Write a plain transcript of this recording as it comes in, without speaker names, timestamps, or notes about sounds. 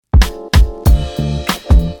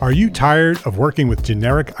Are you tired of working with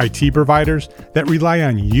generic IT providers that rely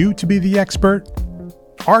on you to be the expert?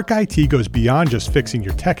 Arc IT goes beyond just fixing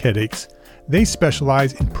your tech headaches. They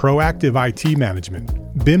specialize in proactive IT management,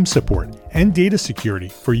 BIM support, and data security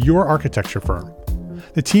for your architecture firm.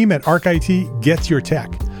 The team at Arc IT gets your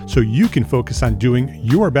tech, so you can focus on doing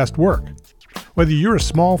your best work. Whether you're a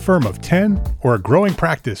small firm of 10 or a growing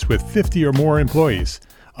practice with 50 or more employees,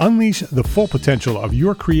 unleash the full potential of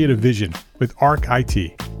your creative vision with Arc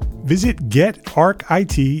IT. Visit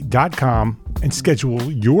getarcit.com and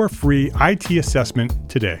schedule your free IT assessment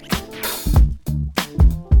today.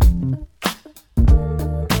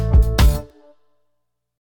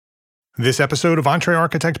 This episode of Entre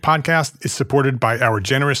Architect Podcast is supported by our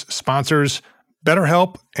generous sponsors,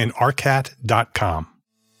 BetterHelp and arcat.com.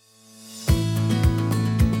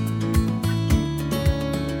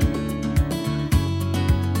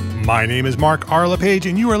 My name is Mark R. LePage,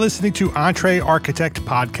 and you are listening to Entre Architect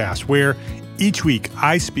Podcast, where each week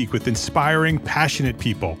I speak with inspiring, passionate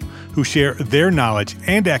people who share their knowledge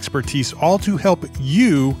and expertise, all to help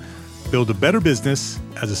you build a better business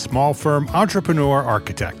as a small firm entrepreneur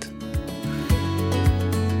architect.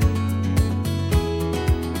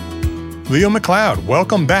 Leo MacLeod,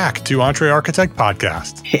 welcome back to Entre Architect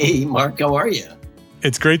Podcast. Hey, Mark, how are you?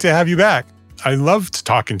 It's great to have you back. I loved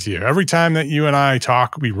talking to you. Every time that you and I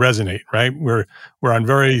talk, we resonate, right? We're on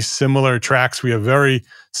very similar tracks. We have very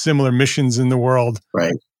similar missions in the world.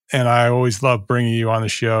 Right. And I always love bringing you on the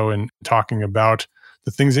show and talking about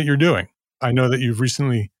the things that you're doing. I know that you've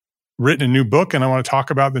recently written a new book, and I want to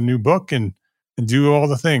talk about the new book and do all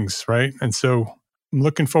the things, right? And so I'm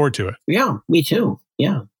looking forward to it. Yeah, me too.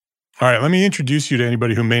 Yeah. All right, let me introduce you to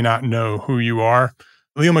anybody who may not know who you are.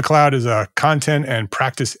 Leo MacLeod is a content and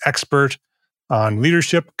practice expert on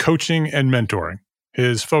leadership, coaching, and mentoring.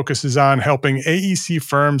 His focus is on helping AEC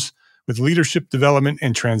firms with leadership development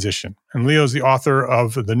and transition. And Leo is the author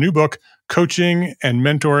of the new book, Coaching and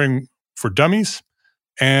Mentoring for Dummies,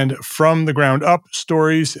 and From the Ground Up,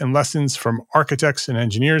 Stories and Lessons from Architects and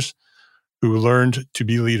Engineers Who Learned to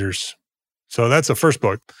Be Leaders. So that's the first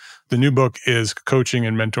book. The new book is Coaching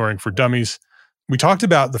and Mentoring for Dummies. We talked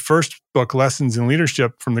about the first book, Lessons in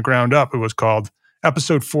Leadership from the Ground Up. It was called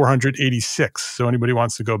episode 486. So anybody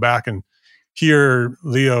wants to go back and hear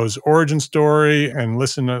Leo's origin story and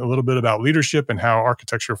listen a little bit about leadership and how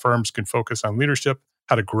architecture firms can focus on leadership,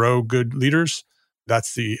 how to grow good leaders,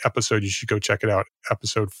 that's the episode. You should go check it out,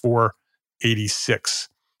 episode 486.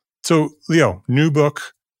 So Leo, new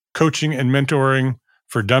book, Coaching and Mentoring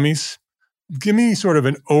for Dummies. Give me sort of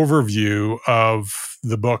an overview of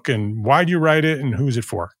the book and why do you write it and who's it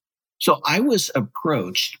for? So I was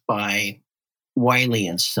approached by Wiley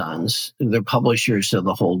and Sons, the publishers of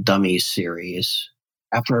the whole Dummies series.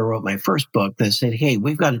 After I wrote my first book, they said, hey,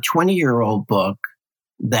 we've got a 20-year-old book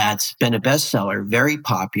that's been a bestseller, very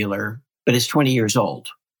popular, but it's 20 years old.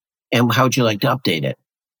 And how would you like to update it?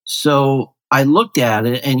 So I looked at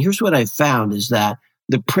it, and here's what I found is that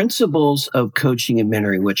the principles of coaching and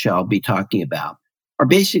mentoring, which I'll be talking about, are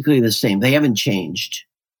basically the same. They haven't changed.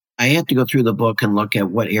 I had to go through the book and look at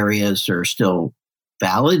what areas are still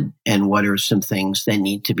valid and what are some things that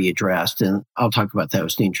need to be addressed. And I'll talk about that. It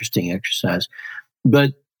was an interesting exercise.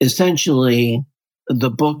 But essentially, the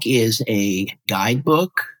book is a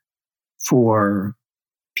guidebook for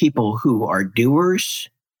people who are doers.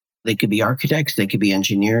 They could be architects, they could be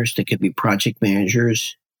engineers, they could be project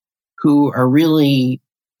managers who are really,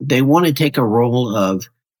 they want to take a role of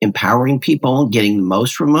empowering people, getting the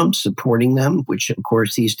most from them, supporting them, which of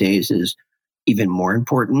course these days is even more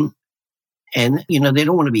important. And, they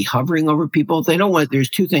don't want to be hovering over people. There's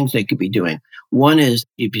two things they could be doing. One is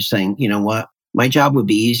you'd be saying, you know what, my job would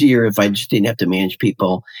be easier if I just didn't have to manage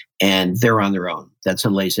people and they're on their own. That's a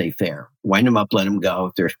laissez-faire. Wind them up, let them go.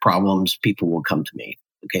 If there's problems, people will come to me.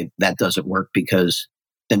 Okay, that doesn't work because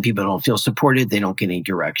then people don't feel supported. They don't get any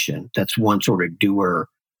direction. That's one sort of doer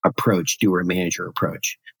manager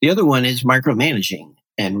approach. The other one is micromanaging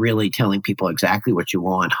and really telling people exactly what you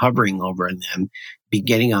want, hovering over them, be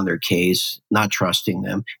getting on their case, not trusting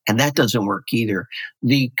them. And that doesn't work either.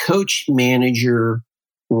 The coach manager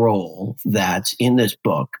role that's in this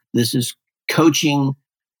book, this is coaching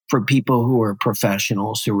for people who are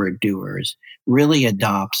professionals, who are doers, really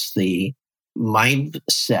adopts the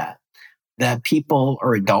mindset that people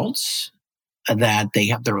are adults, that they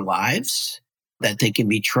have their lives, that they can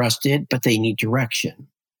be trusted, but they need direction.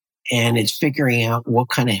 And it's figuring out what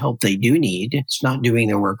kind of help they do need. It's not doing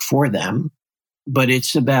their work for them, but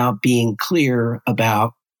it's about being clear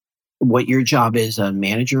about what your job is as a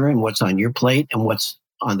manager and what's on your plate and what's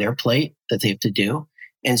on their plate that they have to do,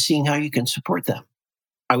 and seeing how you can support them.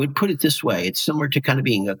 I would put it this way. It's similar to kind of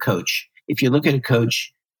being a coach. If you look at a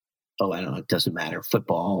coach, oh, I don't know, it doesn't matter,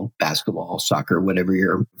 football, basketball, soccer, whatever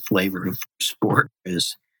your flavor of sport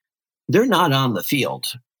is, they're not on the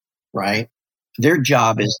field, right? Their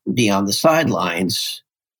job is to be on the sidelines,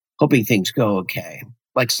 hoping things go okay.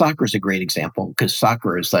 Like soccer is a great example because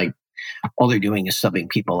soccer is like all they're doing is subbing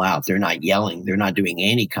people out. They're not yelling. They're not doing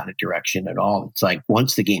any kind of direction at all. It's like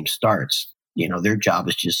once the game starts, their job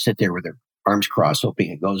is just sit there with their arms crossed, hoping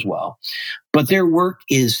it goes well. But their work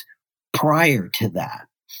is prior to that.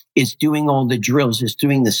 It's doing all the drills. It's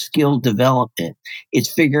doing the skill development.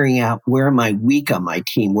 It's figuring out where am I weak on my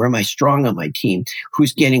team? Where am I strong on my team?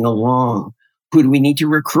 Who's getting along? Who do we need to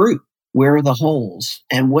recruit? Where are the holes?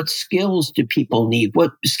 And what skills do people need?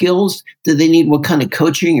 What skills do they need? What kind of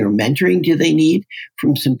coaching or mentoring do they need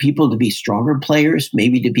from some people to be stronger players,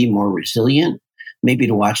 maybe to be more resilient, maybe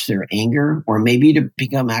to watch their anger, or maybe to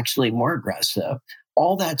become actually more aggressive?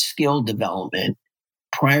 All that skill development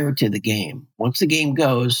prior to the game. Once the game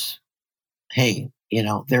goes, hey,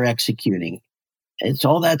 they're executing. It's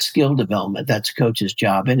all that skill development. That's a coach's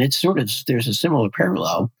job. And it's there's a similar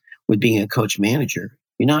parallel with being a coach manager.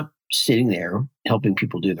 You're not sitting there helping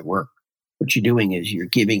people do the work. What you're doing is you're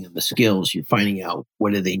giving them the skills. You're finding out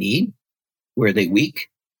what do they need, where are they weak,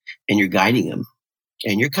 and you're guiding them.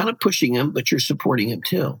 And you're kind of pushing them, but you're supporting them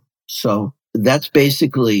too. So that's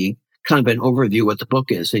basically kind of an overview of what the book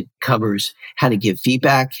is. It covers how to give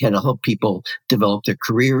feedback, how to help people develop their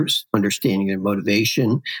careers, understanding their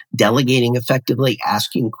motivation, delegating effectively,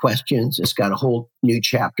 asking questions. It's got a whole new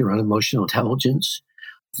chapter on emotional intelligence.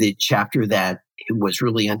 The chapter that was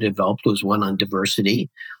really undeveloped was one on diversity,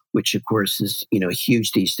 which of course is,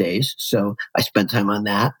 huge these days. So I spent time on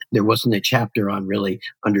that. There wasn't a chapter on really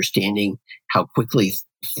understanding how quickly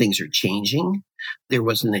things are changing. There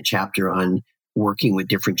wasn't a chapter on working with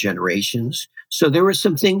different generations. So there were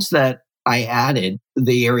some things that I added.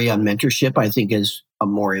 The area on mentorship, I think, is a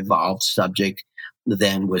more evolved subject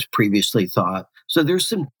than was previously thought. So there's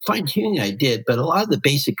some fine tuning I did, but a lot of the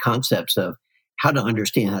basic concepts of how to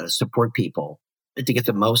understand how to support people, to get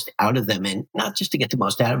the most out of them, and not just to get the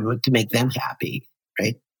most out of them, but to make them happy,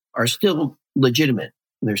 right, are still legitimate.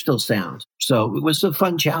 They're still sound. So it was a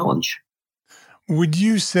fun challenge. Would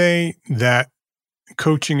you say that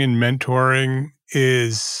coaching and mentoring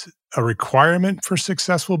is a requirement for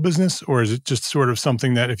successful business, or is it just sort of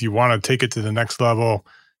something that if you want to take it to the next level,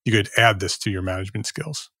 you could add this to your management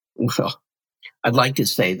skills? Well, I'd like to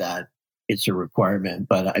say that it's a requirement,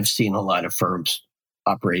 but I've seen a lot of firms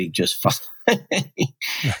operating just fine,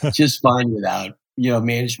 just fine without,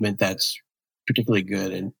 management that's particularly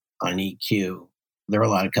good and on EQ. There are a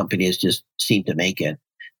lot of companies just seem to make it.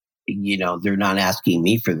 They're not asking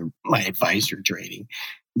me for my advice or training.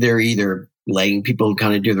 They're either letting people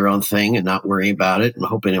kind of do their own thing and not worrying about it and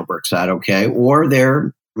hoping it works out okay, or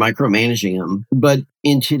they're micromanaging them. But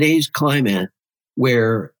in today's climate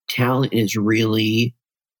where talent is really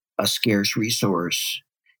a scarce resource,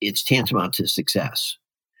 it's tantamount to success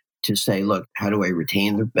to say, look, how do I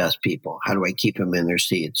retain the best people? How do I keep them in their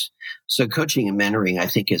seats? So coaching and mentoring, I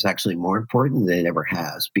think, is actually more important than it ever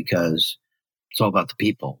has because it's all about the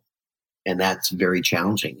people. And that's very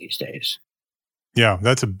challenging these days. Yeah,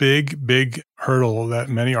 that's a big, big hurdle that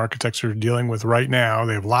many architects are dealing with right now.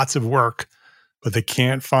 They have lots of work, but they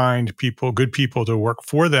can't find good people to work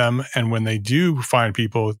for them. And when they do find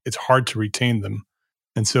people, it's hard to retain them.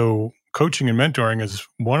 And so coaching and mentoring is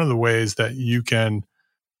one of the ways that you can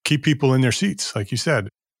keep people in their seats, like you said,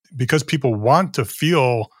 because people want to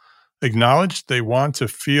feel acknowledged. They want to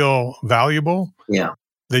feel valuable. Yeah.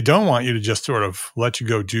 They don't want you to just sort of let you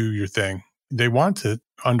go do your thing. They want to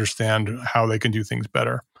understand how they can do things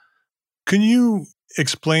better. Can you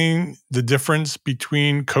explain the difference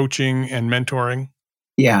between coaching and mentoring?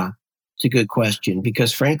 Yeah, it's a good question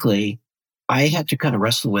because frankly, I had to kind of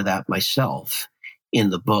wrestle with that myself in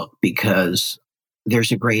the book because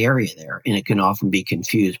there's a gray area there and it can often be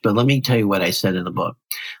confused. But let me tell you what I said in the book.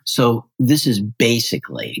 So this is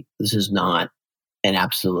not an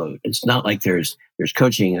absolute. It's not like there's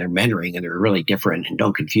coaching and mentoring and they're really different and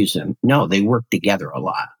don't confuse them. No, they work together a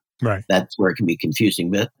lot. Right. That's where it can be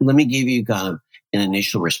confusing. But let me give you kind of an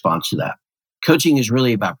initial response to that. Coaching is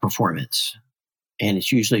really about performance. And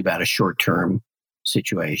it's usually about a short-term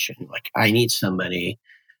situation. Like I need somebody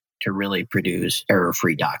to really produce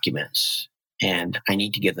error-free documents. And I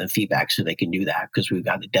need to give them feedback so they can do that because we've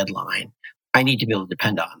got a deadline. I need to be able to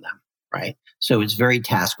depend on them, right? So it's very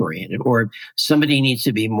task-oriented. Or somebody needs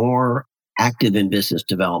to be more active in business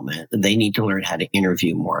development. They need to learn how to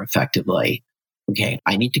interview more effectively. Okay,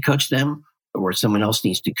 I need to coach them or someone else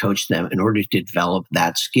needs to coach them in order to develop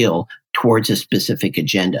that skill towards a specific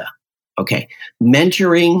agenda. Okay.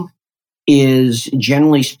 Mentoring is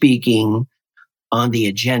generally speaking on the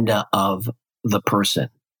agenda of the person.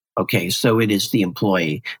 Okay. So it is the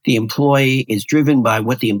employee. The employee is driven by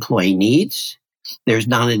what the employee needs. There's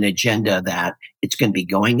not an agenda that it's going to be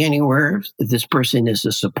going anywhere. This person is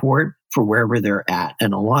a support for wherever they're at.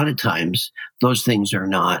 And a lot of times those things are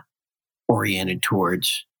not oriented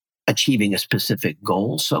towards achieving a specific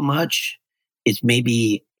goal so much. It's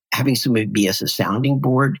maybe having somebody be as a sounding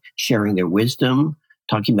board, sharing their wisdom,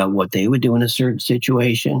 talking about what they would do in a certain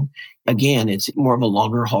situation. Again, it's more of a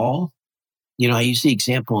longer haul. I use the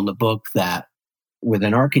example in the book that with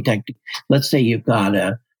an architect, let's say you've got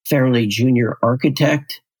a fairly junior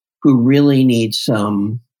architect who really needs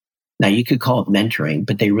some, now you could call it mentoring,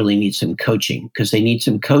 but they really need some coaching because they need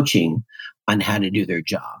some coaching on how to do their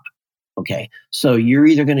job. Okay. So you're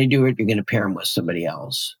either going to do it, you're going to pair them with somebody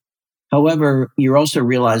else. However, you're also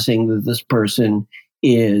realizing that this person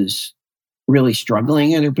is really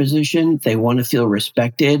struggling in their position. They want to feel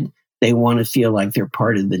respected. They want to feel like they're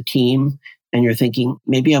part of the team. And you're thinking,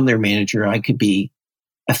 maybe I'm their manager. I could be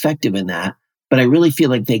effective in that. But I really feel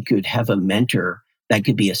like they could have a mentor that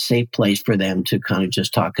could be a safe place for them to kind of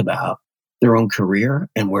just talk about their own career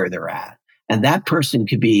and where they're at. And that person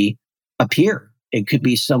could be a peer. It could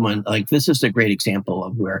be someone like, this is a great example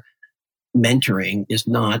of where mentoring is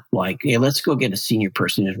not like, hey, let's go get a senior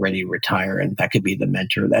person who's ready to retire. And that could be the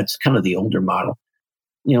mentor. That's kind of the older model.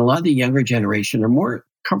 A lot of the younger generation are more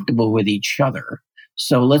comfortable with each other.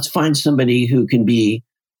 So let's find somebody who can be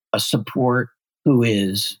a support who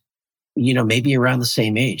is, maybe around the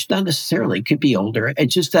same age. Not necessarily, it could be older.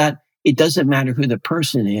 It's just that it doesn't matter who the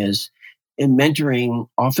person is. And mentoring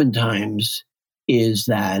oftentimes is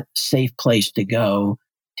that safe place to go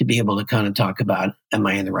to be able to kind of talk about, am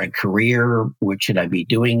I in the right career? What should I be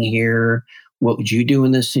doing here? What would you do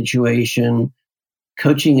in this situation?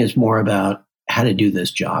 Coaching is more about how to do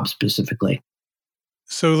this job specifically.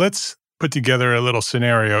 So let's put together a little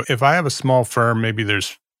scenario. If I have a small firm, maybe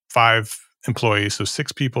there's 5 employees, so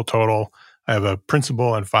 6 people total. I have a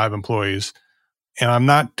principal and 5 employees, and I'm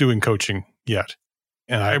not doing coaching yet.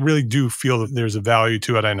 And I really do feel that there's a value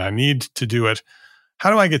to it and I need to do it. How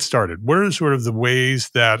do I get started? What are sort of the ways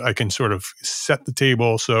that I can sort of set the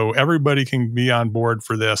table so everybody can be on board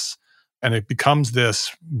for this and it becomes this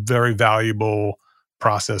very valuable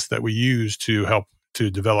process that we use to help to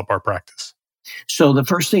develop our practice? So the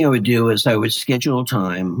first thing I would do is I would schedule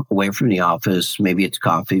time away from the office. Maybe it's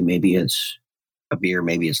coffee, maybe it's a beer,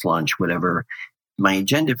 maybe it's lunch, whatever. My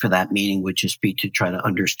agenda for that meeting would just be to try to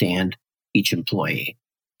understand each employee,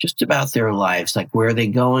 just about their lives, like where are they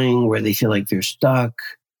going, where they feel like they're stuck.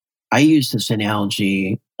 I use this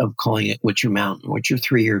analogy of calling it, what's your mountain? What's your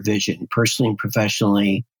 3-year vision, personally and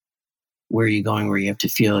professionally? Where are you going, where you have to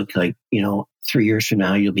feel like 3 years from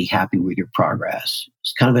now, you'll be happy with your progress.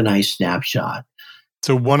 It's kind of a nice snapshot.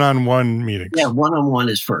 So one-on-one meetings. Yeah, one-on-one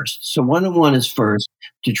is first. So one-on-one is first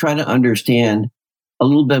to try to understand a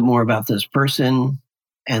little bit more about this person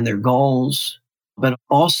and their goals, but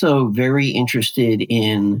also very interested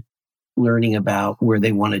in learning about where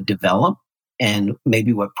they want to develop and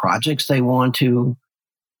maybe what projects they want to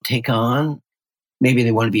take on. Maybe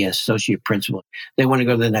they want to be an associate principal. They want to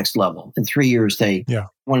go to the next level. In 3 years, they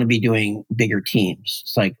want to be doing bigger teams.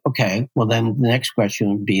 It's like, okay, well, then the next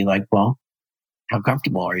question would be like, well, how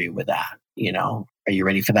comfortable are you with that? Are you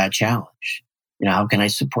ready for that challenge? How can I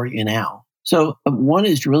support you now? So one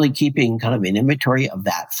is really keeping kind of an inventory of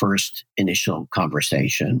that first initial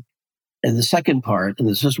conversation. And the second part, and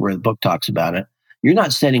this is where the book talks about it, you're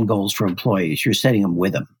not setting goals for employees. You're setting them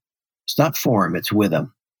with them. It's not for them, it's with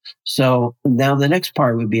them. So now the next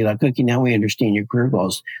part would be like, okay, now we understand your career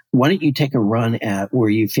goals. Why don't you take a run at where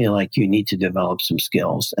you feel like you need to develop some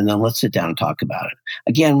skills? And then let's sit down and talk about it.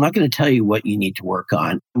 Again, I'm not going to tell you what you need to work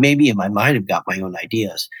on. Maybe in my mind, I've got my own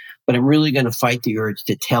ideas, but I'm really going to fight the urge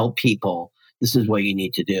to tell people this is what you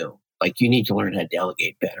need to do. Like you need to learn how to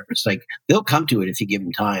delegate better. It's like they'll come to it if you give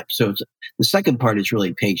them time. So the second part is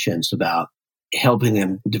really patience about helping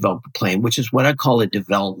them develop a plan, which is what I call a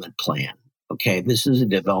development plan. Okay, this is a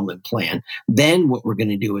development plan. Then what we're going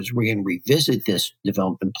to do is we're going to revisit this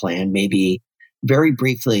development plan, maybe very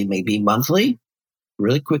briefly, maybe monthly,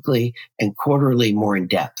 really quickly, and quarterly more in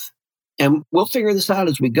depth. And we'll figure this out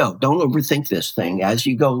as we go. Don't overthink this thing. As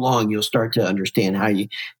you go along, you'll start to understand how you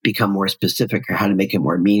become more specific or how to make it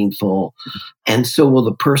more meaningful. And so will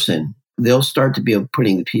the person. They'll start to be able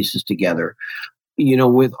putting the pieces together.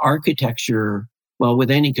 With architecture, well,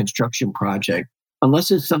 with any construction project,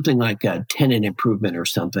 unless it's something like a tenant improvement or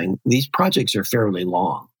something, these projects are fairly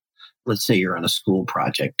long. Let's say you're on a school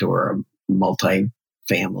project or a multi-family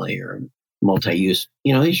family or multi-use.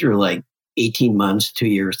 These are like 18 months, 2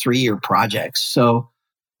 years, 3-year projects. So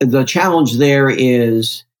the challenge there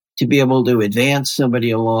is to be able to advance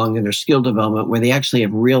somebody along in their skill development where they actually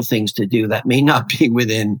have real things to do that may not be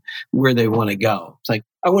within where they want to go. It's like,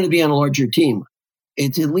 I want to be on a larger team.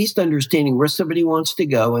 It's at least understanding where somebody wants to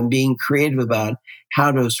go and being creative about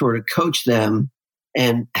how to sort of coach them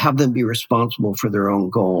and have them be responsible for their own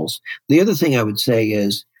goals. The other thing I would say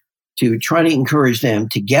is to try to encourage them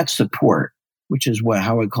to get support, which is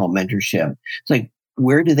how I call mentorship. It's like,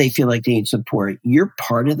 where do they feel like they need support? You're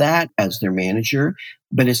part of that as their manager,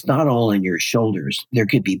 but it's not all on your shoulders. There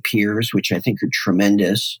could be peers, which I think are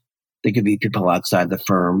tremendous. They could be people outside the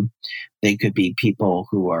firm. They could be people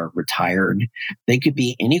who are retired. They could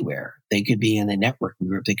be anywhere. They could be in a networking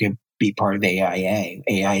group. They could be part of AIA.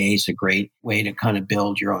 AIA is a great way to kind of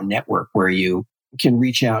build your own network where you can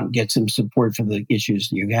reach out and get some support for the issues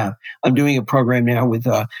that you have. I'm doing a program now with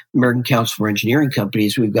American Council for Engineering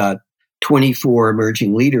Companies. We've got 24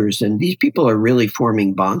 emerging leaders, and these people are really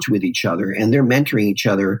forming bonds with each other, and they're mentoring each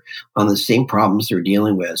other on the same problems they're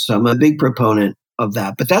dealing with. So I'm a big proponent of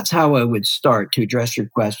that. But that's how I would start to address your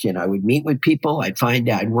question. I would meet with people.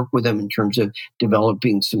 I'd work with them in terms of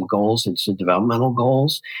developing some goals and some developmental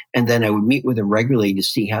goals. And then I would meet with them regularly to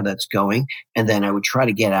see how that's going. And then I would try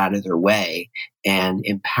to get out of their way and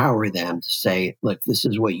empower them to say, look, this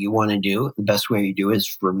is what you want to do. The best way you do is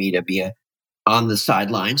for me to be on the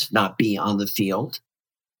sidelines, not be on the field.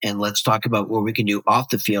 And let's talk about what we can do off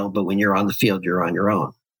the field. But when you're on the field, you're on your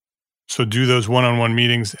own. So do those one-on-one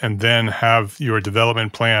meetings and then have your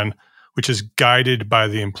development plan, which is guided by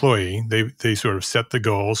the employee. They sort of set the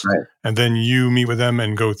goals, right. And then you meet with them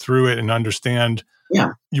and go through it and understand.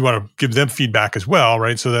 Yeah. You want to give them feedback as well,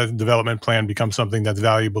 right? So that the development plan becomes something that's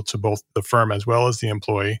valuable to both the firm as well as the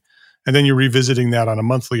employee. And then you're revisiting that on a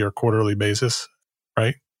monthly or quarterly basis,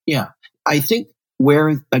 right? Yeah. I think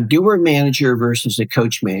where a doer manager versus a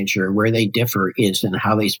coach manager, where they differ is in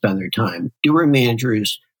how they spend their time. Doer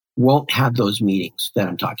managers won't have those meetings that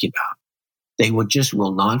I'm talking about. They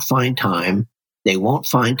will not find time. They won't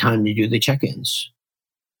find time to do the check-ins.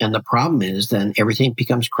 And the problem is then everything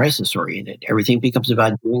becomes crisis oriented. Everything becomes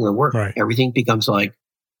about doing the work. Right. Everything becomes like,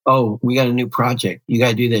 oh, we got a new project. You got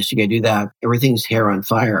to do this. You got to do that. Everything's hair on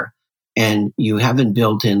fire. And you haven't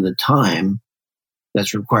built in the time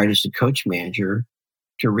that's required as a coach manager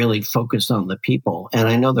to really focus on the people. And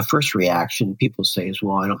I know the first reaction people say is,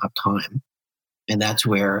 well, I don't have time. And that's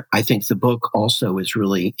where I think the book also is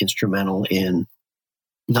really instrumental in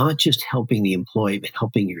not just helping the employee, but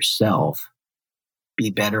helping yourself be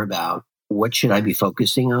better about what should I be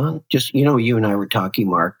focusing on. Just, you and I were talking,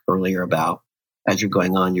 Mark, earlier about as you're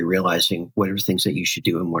going on, you're realizing what are things that you should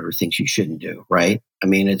do and what are things you shouldn't do, right? I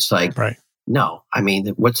mean, it's like, right. No, I mean,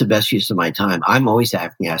 what's the best use of my time? I'm always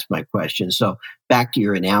having to ask my questions. So back to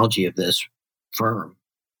your analogy of this firm,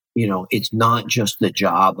 it's not just the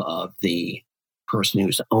job of the person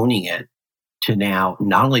who's owning it to now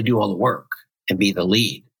not only do all the work and be the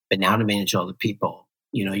lead, but now to manage all the people.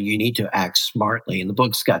 You need to act smartly. And the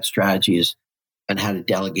book's got strategies on how to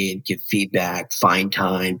delegate, give feedback, find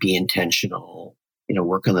time, be intentional,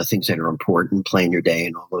 work on the things that are important, plan your day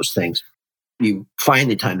and all those things. You find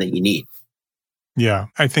the time that you need. Yeah,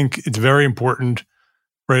 I think it's very important,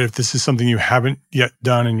 right? If this is something you haven't yet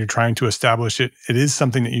done and you're trying to establish it, it is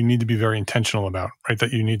something that you need to be very intentional about, right?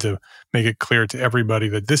 That you need to make it clear to everybody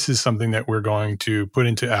that this is something that we're going to put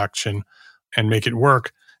into action and make it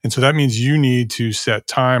work. And so that means you need to set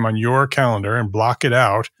time on your calendar and block it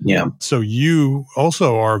out. Yeah. So you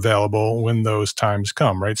also are available when those times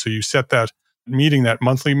come, right? So you set that meeting, that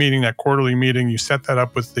monthly meeting, that quarterly meeting, you set that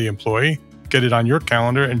up with the employee, get it on your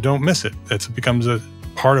calendar and don't miss it. It becomes a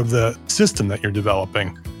part of the system that you're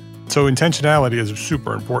developing. So intentionality is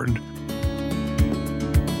super important.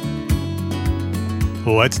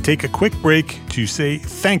 Let's take a quick break to say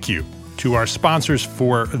thank you to our sponsors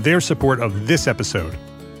for their support of this episode.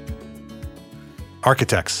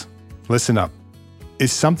 Architects, listen up.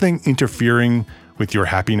 Is something interfering with your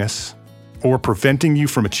happiness or preventing you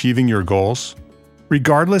from achieving your goals?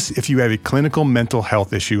 Regardless if you have a clinical mental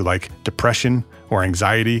health issue like depression or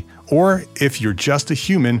anxiety, or if you're just a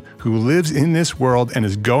human who lives in this world and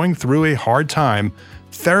is going through a hard time,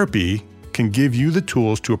 therapy can give you the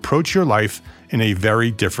tools to approach your life in a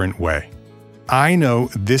very different way. I know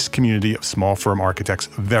this community of small firm architects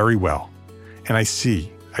very well, and I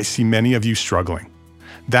see many of you struggling.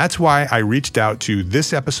 That's why I reached out to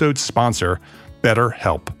this episode's sponsor,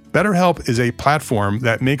 BetterHelp. BetterHelp is a platform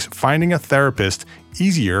that makes finding a therapist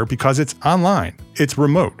easier because it's online, it's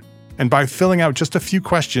remote. And by filling out just a few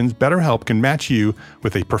questions, BetterHelp can match you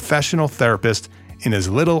with a professional therapist in as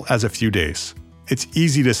little as a few days. It's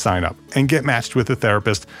easy to sign up and get matched with a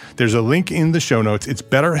therapist. There's a link in the show notes. It's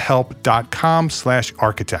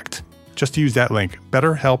betterhelp.com/architect. Just use that link,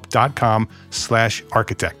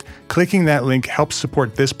 betterhelp.com/architect. Clicking that link helps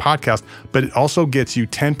support this podcast, but it also gets you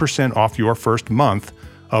 10% off your first month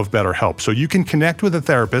of BetterHelp. So you can connect with a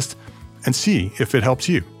therapist and see if it helps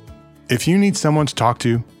you. If you need someone to talk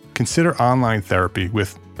to, consider online therapy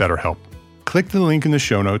with BetterHelp. Click the link in the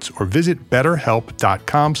show notes or visit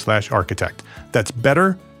betterhelp.com/architect. That's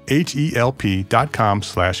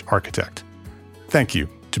betterhelp.com/architect. Thank you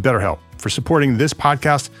to BetterHelp for supporting this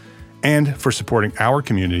podcast and for supporting our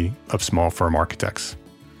community of small firm architects.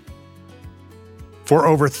 For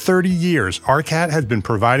over 30 years, ARCAT has been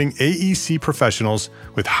providing AEC professionals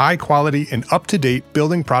with high-quality and up-to-date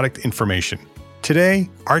building product information. Today,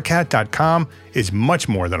 ARCAT.com is much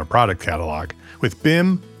more than a product catalog, with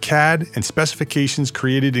BIM, CAD, and specifications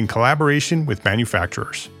created in collaboration with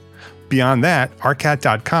manufacturers. Beyond that,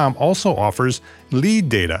 ARCAT.com also offers lead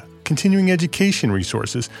data, continuing education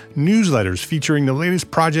resources, newsletters featuring the latest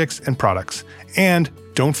projects and products, and,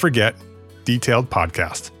 don't forget, detailed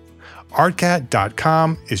podcasts.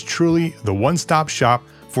 ARCAT.com is truly the one-stop shop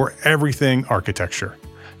for everything architecture.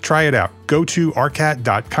 Try it out. Go to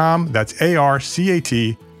arcat.com. That's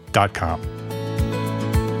ARCAT.com.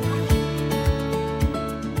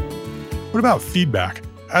 What about feedback?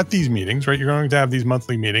 At these meetings, right? You're going to have these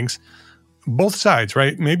monthly meetings. Both sides,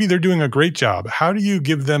 right? Maybe they're doing a great job. How do you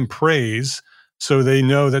give them praise so they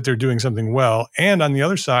know that they're doing something well? And on the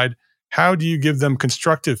other side, how do you give them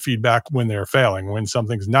constructive feedback when they're failing, when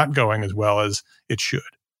something's not going as well as it should?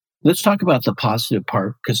 Let's talk about the positive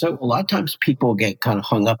part, because a lot of times people get kind of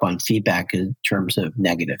hung up on feedback in terms of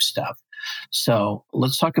negative stuff. So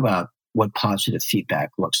let's talk about what positive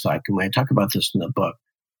feedback looks like. And when I talk about this in the book,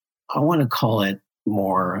 I want to call it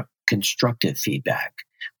more constructive feedback.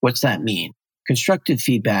 What's that mean? Constructive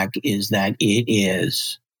feedback is that it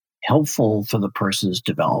is helpful for the person's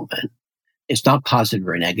development. It's not positive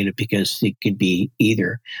or negative because it could be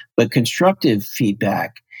either. But constructive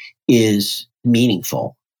feedback is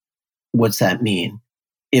meaningful. What's that mean?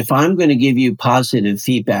 If I'm going to give you positive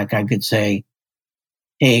feedback, I could say,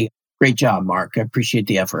 hey, great job, Mark. I appreciate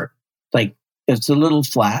the effort. Like, it's a little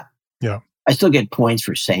flat. Yeah. I still get points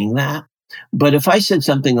for saying that. But if I said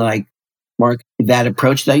something like, Mark, that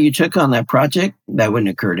approach that you took on that project, that wouldn't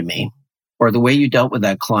occur to me. Or the way you dealt with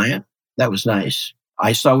that client, that was nice.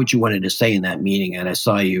 I saw what you wanted to say in that meeting, and I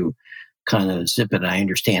saw you kind of zip it. I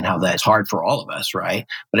understand how that's hard for all of us, right?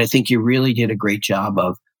 But I think you really did a great job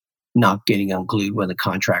of not getting unglued when the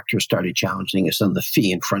contractor started challenging us on the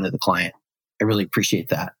fee in front of the client. I really appreciate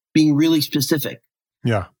that. Being really specific.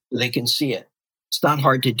 Yeah. So they can see it. It's not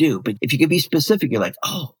hard to do, but if you can be specific, you're like,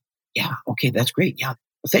 oh, yeah, okay, that's great. Yeah,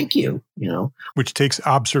 thank you, Which takes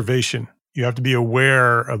observation. You have to be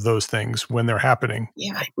aware of those things when they're happening.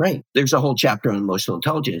 Yeah, right. There's a whole chapter on emotional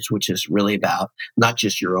intelligence, which is really about not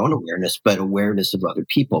just your own awareness, but awareness of other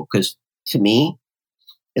people. Because to me,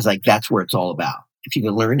 it's like that's where it's all about. If you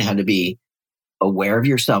can learn how to be aware of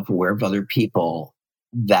yourself, aware of other people,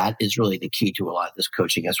 that is really the key to a lot of this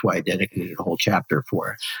coaching. That's why I dedicated a whole chapter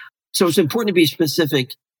for it. So it's important to be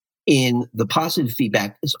specific in the positive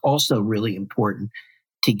feedback. It's also really important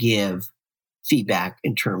to give feedback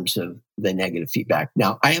in terms of the negative feedback.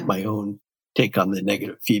 Now, I have my own take on the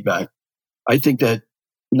negative feedback. I think that,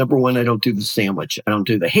 number one, I don't do the sandwich. I don't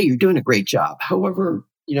do the, hey, you're doing a great job. However,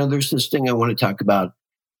 there's this thing I want to talk about,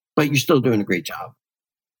 but you're still doing a great job.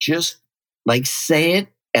 Just like say it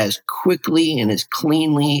as quickly and as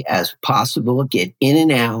cleanly as possible, get in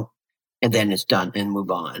and out, and then it's done and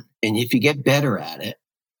move on. And if you get better at it,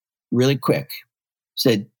 really quick,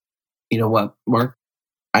 said, you know what, Mark,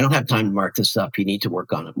 I don't have time to mark this up. You need to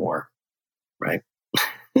work on it more, right?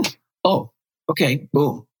 Oh, okay,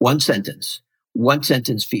 boom. One sentence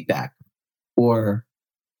feedback. Or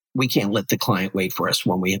we can't let the client wait for us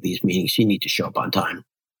when we have these meetings. You need to show up on time.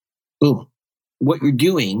 Boom. What you're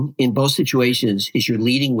doing in both situations is you're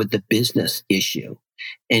leading with the business issue.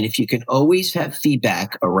 And if you can always have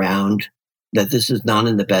feedback around that this is not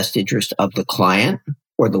in the best interest of the client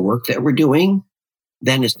or the work that we're doing,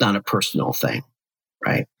 then it's not a personal thing.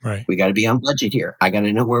 Right. We got to be on budget here. I got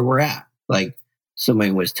to know where we're at. Like somebody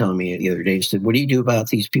was telling me the other day, said, what do you do about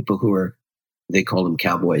these people who are, they call them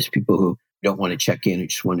cowboys, people who don't want to check in and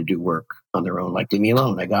just want to do work on their own. Like, leave me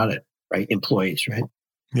alone. I got it. Right. Employees. Right.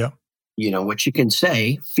 Yeah. What you can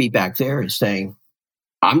say, feedback there is saying,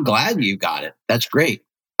 I'm glad you got it. That's great.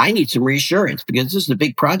 I need some reassurance because this is a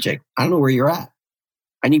big project. I don't know where you're at.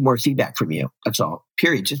 I need more feedback from you. That's all.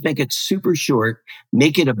 Period. Just make it super short.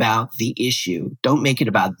 Make it about the issue. Don't make it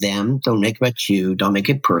about them. Don't make it about you. Don't make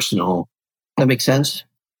it personal. That makes sense?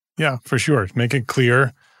 Yeah, for sure. Make it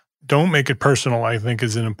clear. Don't make it personal, I think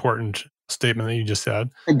is an important statement that you just said.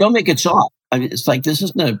 And don't make it soft. I mean, it's like this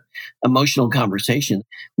isn't an emotional conversation.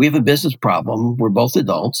 We have a business problem. We're both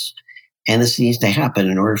adults, and this needs to happen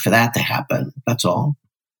in order for that to happen. That's all.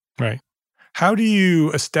 Right. How do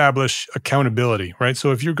you establish accountability, right?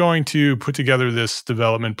 So if you're going to put together this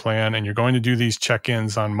development plan and you're going to do these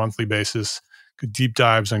check-ins on monthly basis, deep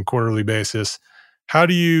dives on quarterly basis, how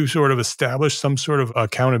do you sort of establish some sort of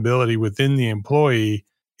accountability within the employee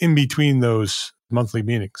in between those monthly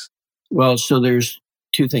meetings? Well, so there's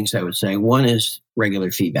two things I would say. One is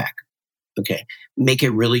regular feedback. Okay. Make it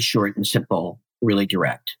really short and simple, really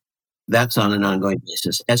direct. That's on an ongoing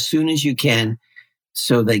basis. As soon as you can,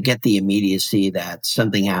 so they get the immediacy that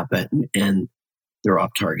something happened and they're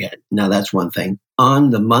off target. Now that's one thing.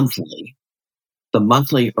 On the monthly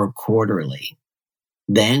or quarterly,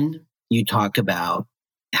 then you talk about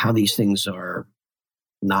how these things are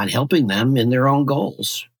not helping them in their own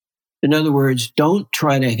goals. In other words, don't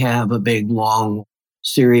try to have a big, long,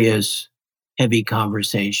 serious, heavy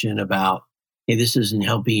conversation about, hey, this isn't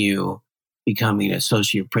helping you becoming an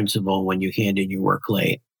associate principal when you hand in your work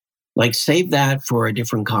late. Like, save that for a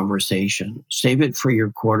different conversation. Save it for your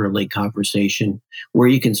quarterly conversation where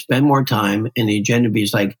you can spend more time and the agenda be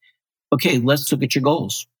like, okay, let's look at your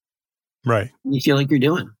goals. Right. What do you feel like you're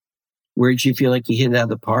doing? Where did you feel like you hit it out of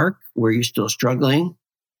the park? Where you're still struggling?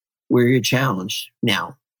 Where you're challenged?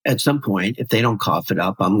 Now, at some point, if they don't cough it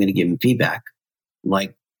up, I'm going to give them feedback.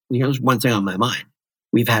 Like, here's one thing on my mind.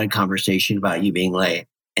 We've had a conversation about you being late,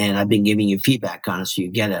 and I've been giving you feedback on it so you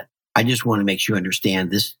get it. I just want to make sure you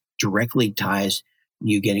understand this directly ties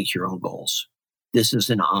you getting to your own goals. This is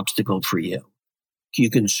an obstacle for you. You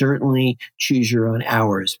can certainly choose your own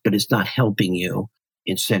hours, but it's not helping you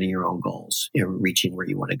in setting your own goals and reaching where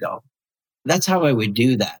you want to go. That's how I would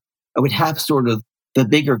do that. I would have sort of the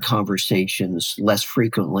bigger conversations less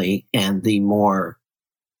frequently and the more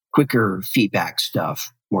quicker feedback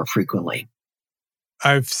stuff more frequently.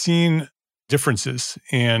 I've seen differences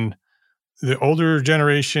in the older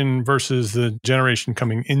generation versus the generation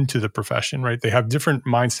coming into the profession, right? They have different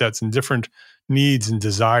mindsets and different needs and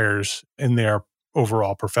desires in their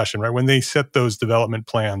overall profession, right? When they set those development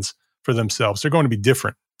plans for themselves, they're going to be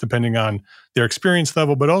different depending on their experience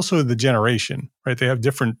level, but also the generation, right? They have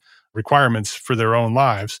different requirements for their own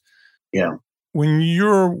lives. Yeah. When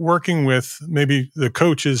you're working with maybe the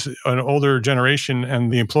coach is an older generation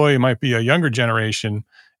and the employee might be a younger generation,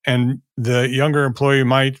 and the younger employee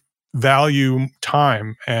might value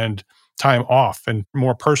time and time off and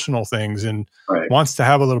more personal things and Right. wants to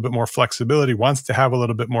have a little bit more flexibility, wants to have a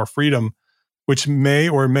little bit more freedom, which may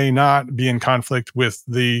or may not be in conflict with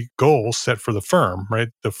the goals set for the firm, right?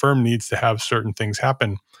 The firm needs to have certain things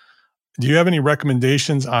happen. Do you have any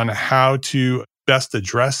recommendations on how to best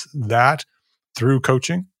address that through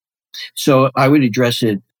coaching? So I would address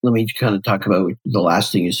it. Let me kind of talk about the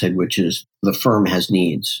last thing you said, which is the firm has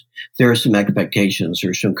needs. There are some expectations,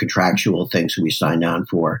 there's some contractual things that we signed on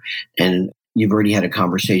for. And you've already had a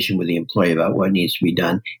conversation with the employee about what needs to be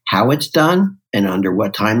done, how it's done, and under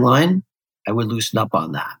what timeline. I would loosen up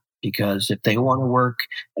on that because if they want to work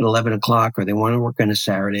at 11 o'clock or they want to work on a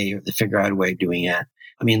Saturday or they figure out a way of doing it.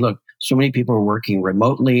 I mean, look, so many people are working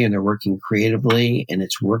remotely and they're working creatively and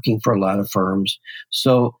it's working for a lot of firms.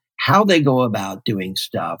 So how they go about doing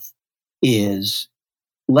stuff is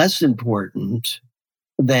less important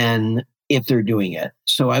than if they're doing it.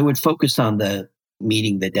 So I would focus on the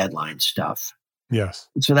meeting the deadline stuff. Yes.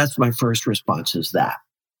 So that's my first response is that.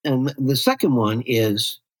 And the second one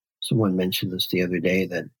is someone mentioned this the other day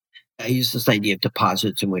that I use this idea of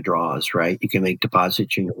deposits and withdrawals, right? You can make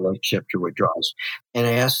deposits in your relationship to withdrawals. And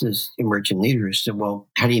I asked this emerging leader, I said, well,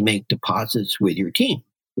 how do you make deposits with your team,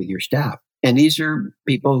 with your staff? And these are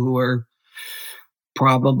people who are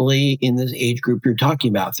probably in this age group you're talking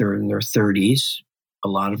about. They're in their 30s. A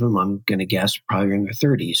lot of them, I'm going to guess, probably in their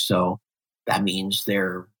 30s. So that means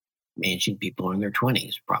they're managing people in their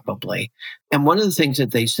 20s, probably. And one of the things that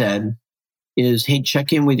they said is, hey,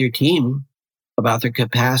 check in with your team about their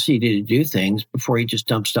capacity to do things before you just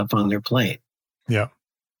dump stuff on their plate. Yeah.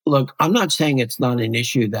 Look, I'm not saying it's not an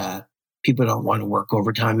issue that people don't want to work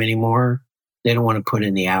overtime anymore. They don't want to put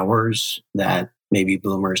in the hours that maybe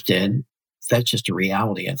boomers did. That's just a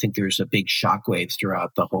reality. I think there's a big shockwave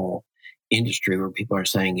throughout the whole industry where people are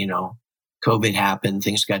saying, COVID happened,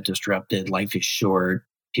 things got disrupted, life is short,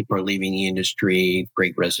 people are leaving the industry,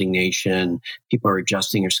 great resignation, people are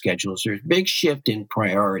adjusting their schedules. There's a big shift in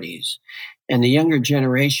priorities. And the younger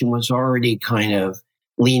generation was already kind of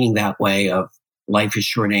leaning that way of life is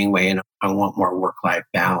short anyway, and I want more work-life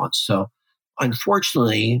balance. So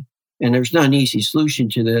unfortunately, and there's not an easy solution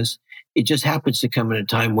to this, it just happens to come at a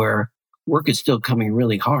time where work is still coming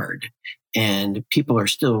really hard and people are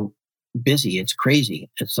still busy. It's crazy.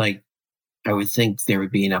 It's like I would think there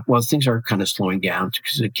would be enough. Well, things are kind of slowing down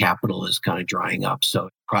because the capital is kind of drying up. So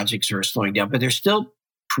projects are slowing down, but they're still,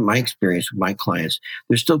 from my experience with my clients,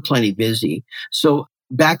 they're still plenty busy. So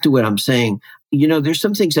back to what I'm saying, there's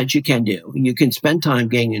some things that you can do. You can spend time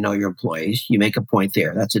getting to know your employees. You make a point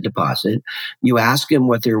there. That's a deposit. You ask them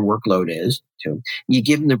what their workload is. You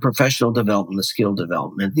give them the professional development, the skill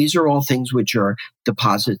development. These are all things which are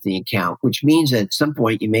deposits in the account, which means that at some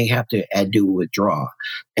point you may have to do a withdraw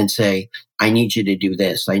and say, I need you to do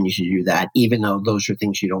this. I need you to do that, even though those are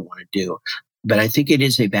things you don't want to do. But I think it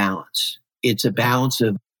is a balance. It's a balance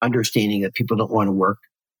of understanding that people don't want to work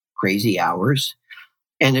crazy hours.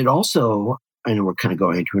 And it also, I know we're kind of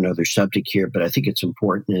going into another subject here, but I think it's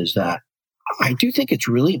important is that I do think it's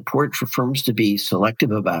really important for firms to be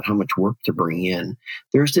selective about how much work to bring in.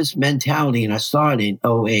 There's this mentality, and I saw it in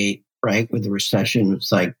 '08, right, with the recession.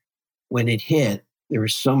 It's like when it hit, there were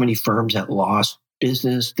so many firms that lost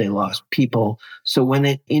business, they lost people. So when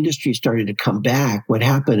the industry started to come back, what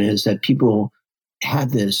happened is that people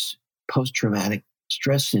had this post-traumatic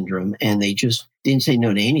stress syndrome and they just didn't say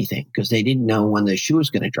no to anything because they didn't know when the shoe was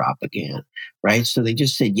going to drop again, right? So they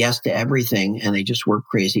just said yes to everything and they just worked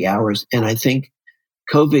crazy hours. And I think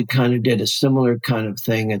COVID kind of did a similar kind of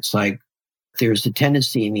thing. It's like there's a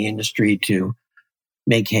tendency in the industry to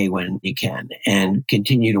make hay when you can and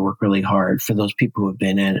continue to work really hard for those people who have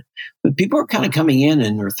been in it. But people are kind of coming in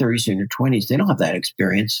their 30s and their 20s. They don't have that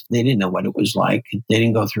experience. They didn't know what it was like. They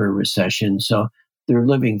didn't go through a recession. So they're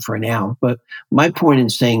living for now. But my point in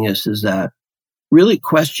saying this is that really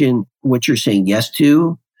question what you're saying yes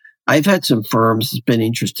to. I've had some firms, it's been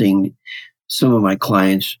interesting. Some of my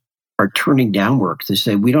clients are turning down work. They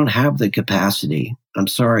say, we don't have the capacity. I'm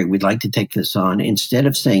sorry, we'd like to take this on. Instead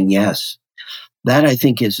of saying yes, that I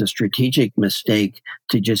think is a strategic mistake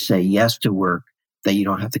to just say yes to work that you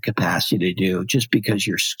don't have the capacity to do just because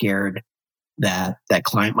you're scared that that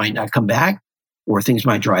client might not come back or things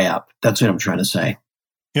might dry up. That's what I'm trying to say.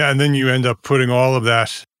 Yeah. And then you end up putting all of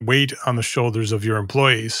that weight on the shoulders of your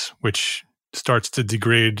employees, which starts to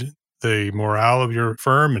degrade the morale of your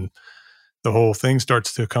firm and the whole thing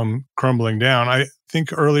starts to come crumbling down. I think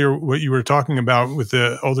earlier what you were talking about with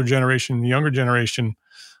the older generation, the younger generation,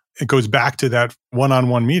 it goes back to that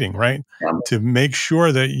one-on-one meeting, right? Yeah. To make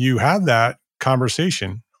sure that you have that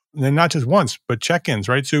conversation, and then not just once, but check-ins,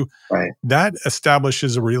 right? So Right. that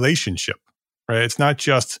establishes a relationship, right? It's not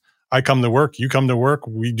just I come to work, you come to work,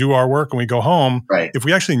 we do our work and we go home. Right. If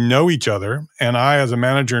we actually know each other and I as a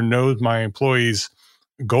manager knows my employees'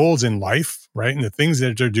 goals in life, right? And the things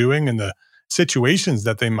that they're doing and the situations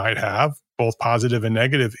that they might have, both positive and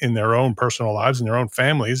negative in their own personal lives and their own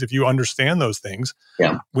families, if you understand those things,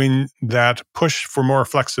 Yeah. when that push for more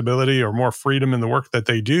flexibility or more freedom in the work that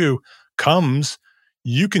they do comes,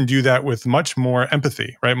 you can do that with much more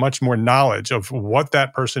empathy, right? Much more knowledge of what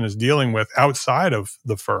that person is dealing with outside of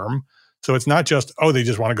the firm. So it's not just, oh, they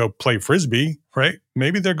just want to go play Frisbee, right?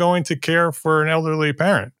 Maybe they're going to care for an elderly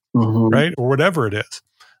parent, Mm-hmm. right? Or whatever it is.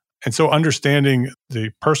 And so understanding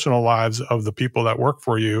the personal lives of the people that work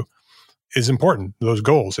for you is important. Those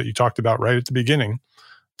goals that you talked about right at the beginning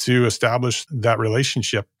to establish that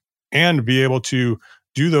relationship and be able to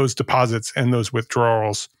do those deposits and those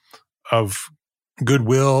withdrawals of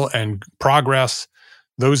goodwill and progress.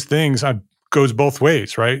 Those things goes both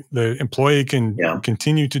ways, right? The employee can Yeah.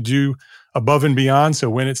 continue to do above and beyond. So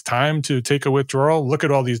when it's time to take a withdrawal, look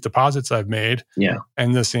at all these deposits I've made. Yeah.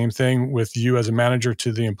 And the same thing with you as a manager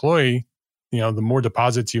to the employee. The more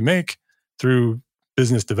deposits you make through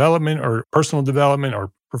business development or personal development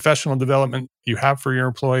or professional development you have for your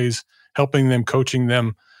employees, helping them, coaching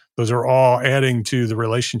them, those are all adding to the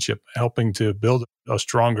relationship, helping to build a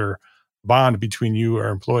stronger bond between you or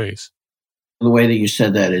employees. The way that you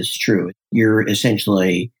said that is true. You're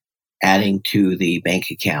essentially adding to the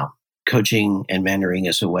bank account. Coaching and mentoring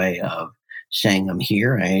is a way of saying, I'm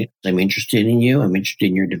here, I'm interested in you, I'm interested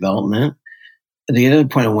in your development. The other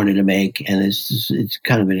point I wanted to make, and it's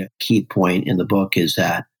kind of a key point in the book, is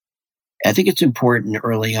that I think it's important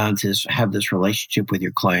early on to have this relationship with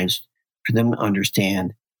your clients for them to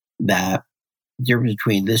understand that the difference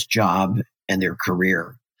between this job and their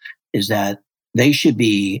career is that they should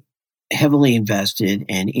be heavily invested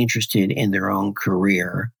and interested in their own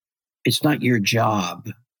career. It's not your job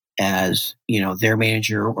as, their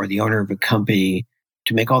manager or the owner of a company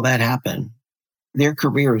to make all that happen. their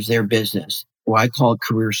career is their business. Well, I call it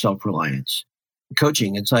career self-reliance.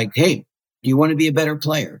 Coaching, it's like, hey, do you want to be a better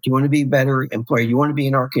player? Do you want to be a better employer? Do you want to be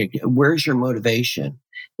an architect? Where's your motivation?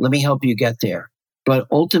 Let me help you get there. But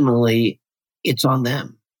ultimately, it's on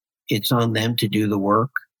them. It's on them to do the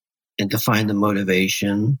work and to find the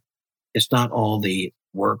motivation. It's not all the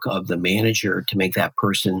work of the manager to make that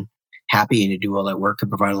person happy and to do all that work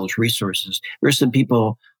and provide all those resources. There's some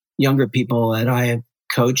people, younger people that I have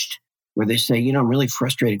coached where they say, I'm really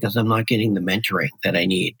frustrated because I'm not getting the mentoring that I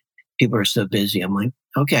need. People are so busy. I'm like,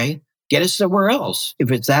 okay, get us somewhere else.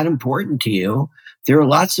 If it's that important to you, there are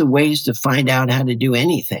lots of ways to find out how to do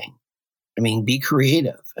anything. I mean, be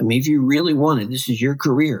creative. I mean, if you really want it, this is your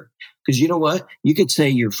career. Because you know what? You could say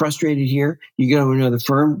you're frustrated here. You go to another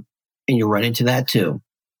firm and you run into that too.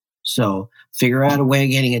 So figure out a way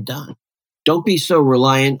of getting it done. Don't be so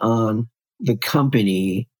reliant on the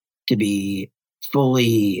company to be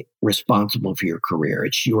fully responsible for your career.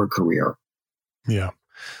 It's your career. Yeah.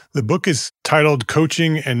 The book is titled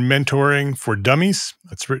Coaching and Mentoring for Dummies.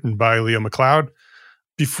 It's written by Leo MacLeod.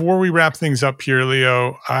 Before we wrap things up here,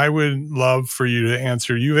 Leo, I would love for you to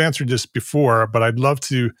answer. You've answered this before, but I'd love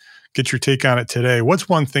to get your take on it today. What's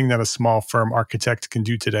one thing that a small firm architect can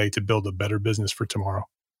do today to build a better business for tomorrow?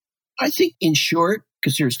 I think in short,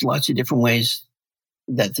 because there's lots of different ways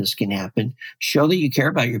that this can happen, show that you care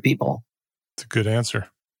about your people. It's a good answer.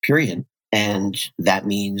 Period. And that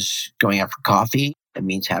means going out for coffee. It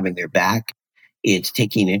means having their back. It's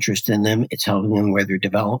taking interest in them. It's helping them with their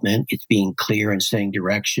development. It's being clear and setting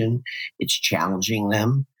direction. It's challenging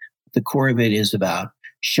them. The core of it is about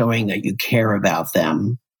showing that you care about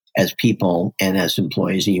them as people and as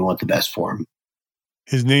employees, and you want the best for them.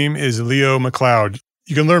 His name is Leo MacLeod.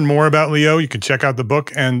 You can learn more about Leo. You can check out the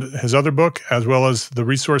book and his other book, as well as the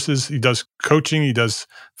resources. He does coaching. He does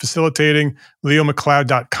facilitating.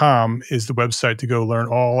 LeoMacLeod.com is the website to go learn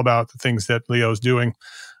all about the things that Leo's doing.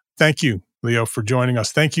 Thank you, Leo, for joining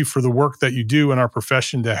us. Thank you for the work that you do in our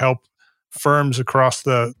profession to help firms across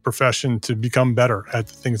the profession to become better at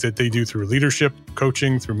the things that they do through leadership,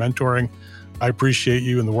 coaching, through mentoring. I appreciate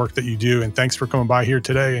you and the work that you do. And thanks for coming by here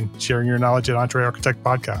today and sharing your knowledge at Entre Architect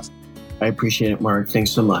Podcast. I appreciate it, Mark.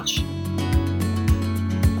 Thanks so much.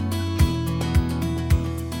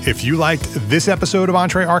 If you liked this episode of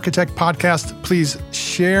Entre Architect Podcast, please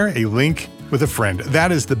share a link with a friend.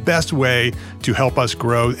 That is the best way to help us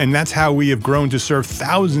grow. And that's how we have grown to serve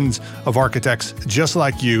thousands of architects just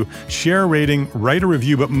like you. Share a rating, write a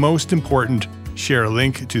review, but most important, share a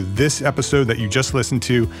link to this episode that you just listened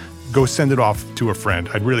to. Go send it off to a friend.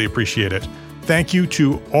 I'd really appreciate it. Thank you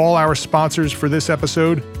to all our sponsors for this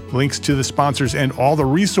episode. Links to the sponsors and all the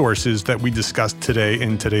resources that we discussed today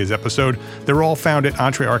in today's episode, they're all found at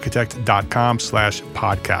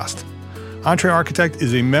entrearchitect.com/podcast. Entre Architect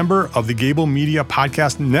is a member of the Gable Media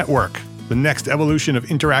Podcast Network, the next evolution of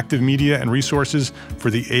interactive media and resources for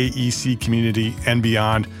the AEC community and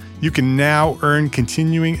beyond. You can now earn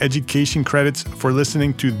continuing education credits for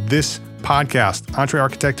listening to this podcast. Entre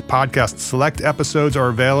Architect Podcast select episodes are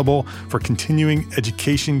available for continuing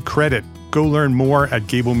education credit. Go learn more at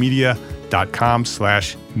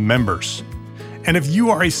gablemedia.com/members. And if you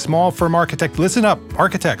are a small firm architect, listen up,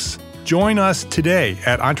 architects. Join us today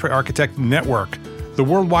at Entre Architect Network, the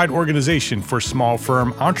worldwide organization for small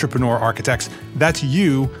firm entrepreneur architects. That's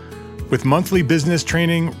you, with monthly business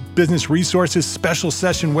training, business resources, special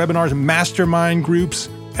session webinars, mastermind groups,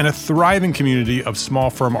 and a thriving community of small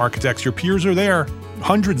firm architects. Your peers are there.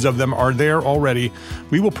 Hundreds of them are there already.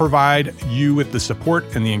 We will provide you with the support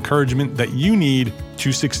and the encouragement that you need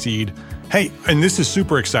to succeed. Hey, and this is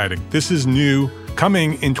super exciting. This is new,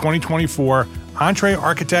 coming in 2024. Entre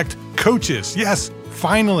Architect Coaches. Yes,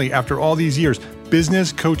 finally, after all these years,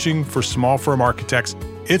 business coaching for small firm architects.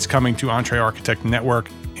 It's coming to Entre Architect Network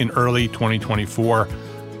in early 2024.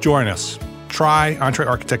 Join us. Try Entre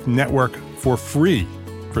Architect Network for free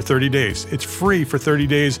for 30 days. It's free for 30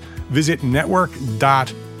 days. Visit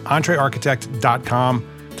network.entrearchitect.com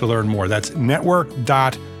to learn more. That's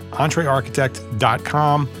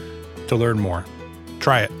network.entrearchitect.com to learn more.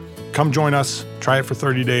 Try it. Come join us. Try it for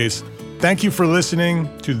 30 days. Thank you for listening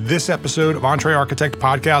to this episode of Entre Architect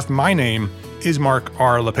Podcast. My name is Mark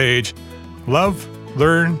R. LePage. Love,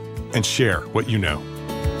 learn, and share what you know.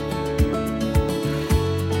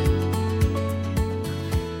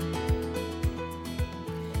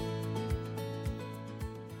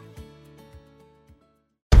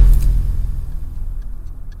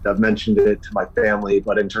 I've mentioned it to my family,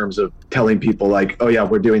 but in terms of telling people like, oh yeah,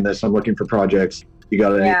 we're doing this, I'm looking for projects. You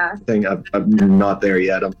got anything? I'm not there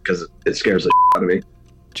yet because it scares the shit out of me.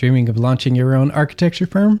 Dreaming of launching your own architecture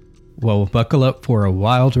firm? Well, buckle up for a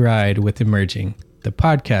wild ride with Emerging, the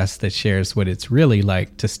podcast that shares what it's really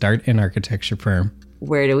like to start an architecture firm.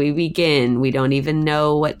 Where do we begin? We don't even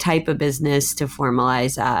know what type of business to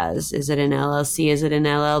formalize as. Is it an LLC? Is it an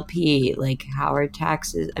LLP? Like, how are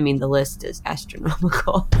taxes? I mean, the list is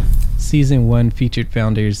astronomical. Season 1 featured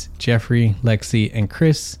founders Jeffrey, Lexi, and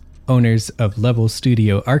Chris, owners of Level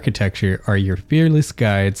Studio Architecture, are your fearless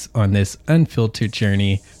guides on this unfiltered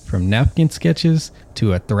journey from napkin sketches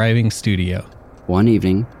to a thriving studio. One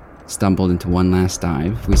evening, stumbled into one last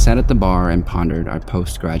dive, we sat at the bar and pondered our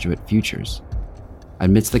postgraduate futures.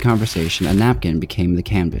 Amidst the conversation, a napkin became the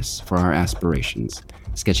canvas for our aspirations,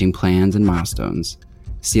 sketching plans and milestones,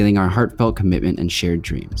 sealing our heartfelt commitment and shared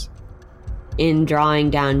dreams. In drawing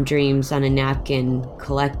down dreams on a napkin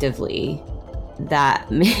collectively, that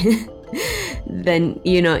then,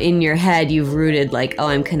 you know, in your head, you've rooted like, oh,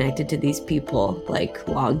 I'm connected to these people, like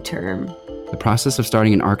long term. The process of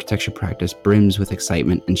starting an architecture practice brims with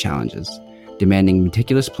excitement and challenges, demanding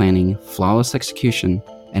meticulous planning, flawless execution,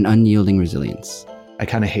 and unyielding resilience. I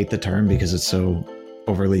kind of hate the term because it's so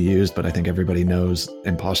overly used, but I think everybody knows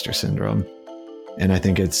imposter syndrome. And I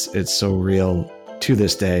think it's so real to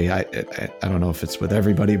this day. I don't know if it's with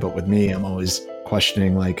everybody, but with me, I'm always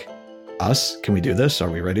questioning, like, us? Can we do this?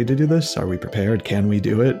 Are we ready to do this? Are we prepared? Can we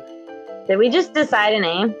do it? Did we just decide a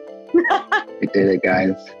name? We did it,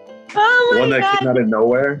 guys. Oh my The one that God. came out of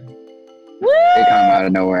nowhere? Woo! It came out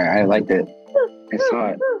of nowhere. I liked it. I saw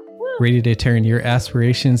it. Ready to turn your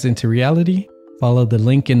aspirations into reality? Follow the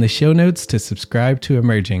link in the show notes to subscribe to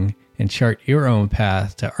Emerging and chart your own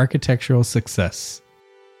path to architectural success.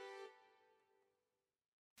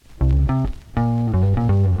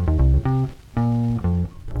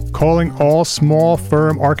 Calling all small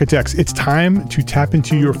firm architects. It's time to tap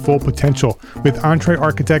into your full potential with Entree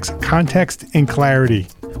Architects Context and Clarity,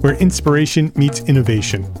 where inspiration meets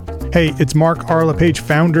innovation. Hey, it's Mark R. LePage,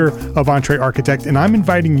 founder of Entree Architect, and I'm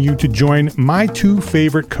inviting you to join my two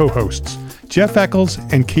favorite co-hosts, Jeff Eccles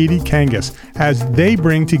and Katie Kangas, as they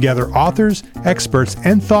bring together authors, experts,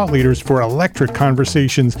 and thought leaders for electric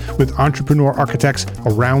conversations with entrepreneur architects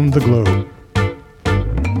around the globe.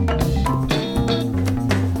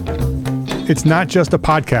 It's not just a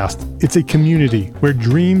podcast, it's a community where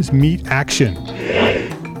dreams meet action.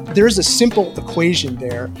 There's a simple equation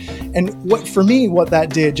there. And what that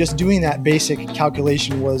did, just doing that basic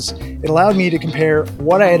calculation, was it allowed me to compare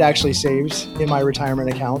what I had actually saved in my retirement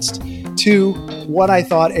accounts to what I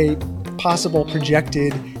thought a possible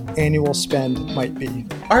projected annual spend might be.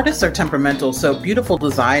 Artists are temperamental, so beautiful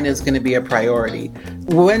design is going to be a priority.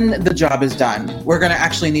 When the job is done, we're going to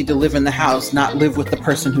actually need to live in the house, not live with the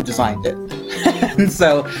person who designed it. And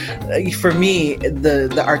so for me,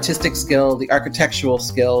 the artistic skill, the architectural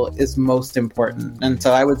skill is most important. And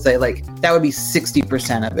so I would say that would be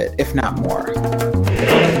 60% of it, if not more.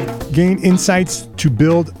 Gain insights to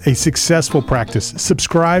build a successful practice.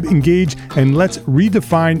 Subscribe, engage, and let's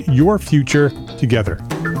redefine your future together.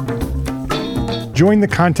 Join the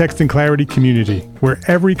Context and Clarity community, where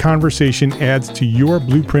every conversation adds to your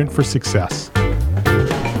blueprint for success.